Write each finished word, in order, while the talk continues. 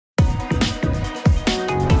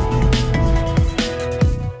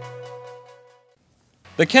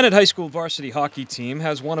The Kennett High School varsity hockey team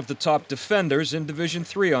has one of the top defenders in Division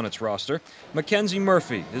III on its roster. Mackenzie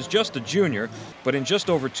Murphy is just a junior, but in just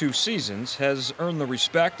over 2 seasons has earned the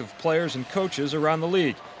respect of players and coaches around the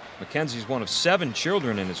league. Mackenzie's one of 7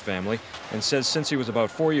 children in his family and says since he was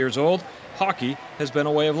about 4 years old, hockey has been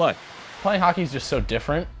a way of life. Playing hockey is just so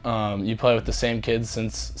different. You play with the same kids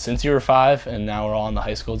since you were 5, and now we're all on the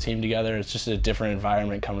high school team together. It's just a different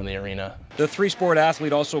environment coming to the arena. The 3-sport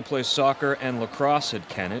athlete also plays soccer and lacrosse at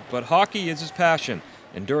Kennett, but hockey is his passion.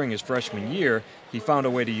 And during his freshman year, he found a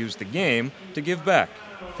way to use the game to give back.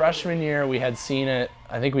 Freshman year, we had seen it,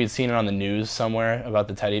 I think we had seen it on the news somewhere about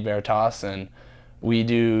the teddy bear toss, and we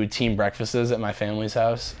do team breakfasts at my family's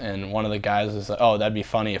house, and one of the guys was like, oh, that'd be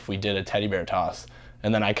funny if we did a teddy bear toss.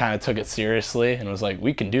 And then I kind of took it seriously and was like,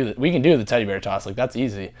 we can do the teddy bear toss, like that's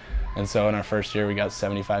easy. And so in our first year we got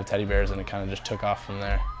 75 teddy bears and it kind of just took off from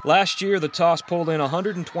there. Last year the toss pulled in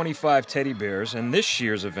 125 teddy bears, and this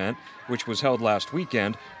year's event, which was held last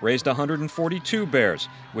weekend, raised 142 bears,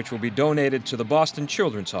 which will be donated to the Boston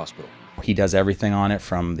Children's Hospital. He does everything on it,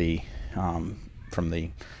 from the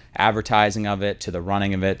advertising of it, to the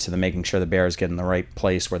running of it, to the making sure the bears get in the right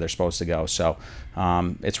place where they're supposed to go. So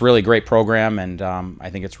it's really a great program, and I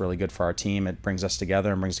think it's really good for our team. It brings us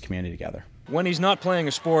together and brings the community together. When he's not playing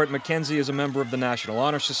a sport, Mackenzie is a member of the National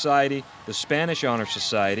Honor Society, the Spanish Honor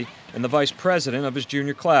Society, and the vice president of his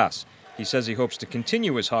junior class. He says he hopes to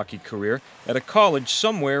continue his hockey career at a college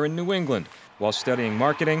somewhere in New England while studying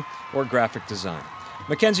marketing or graphic design.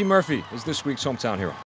 Mackenzie Murphy is this week's Hometown Hero.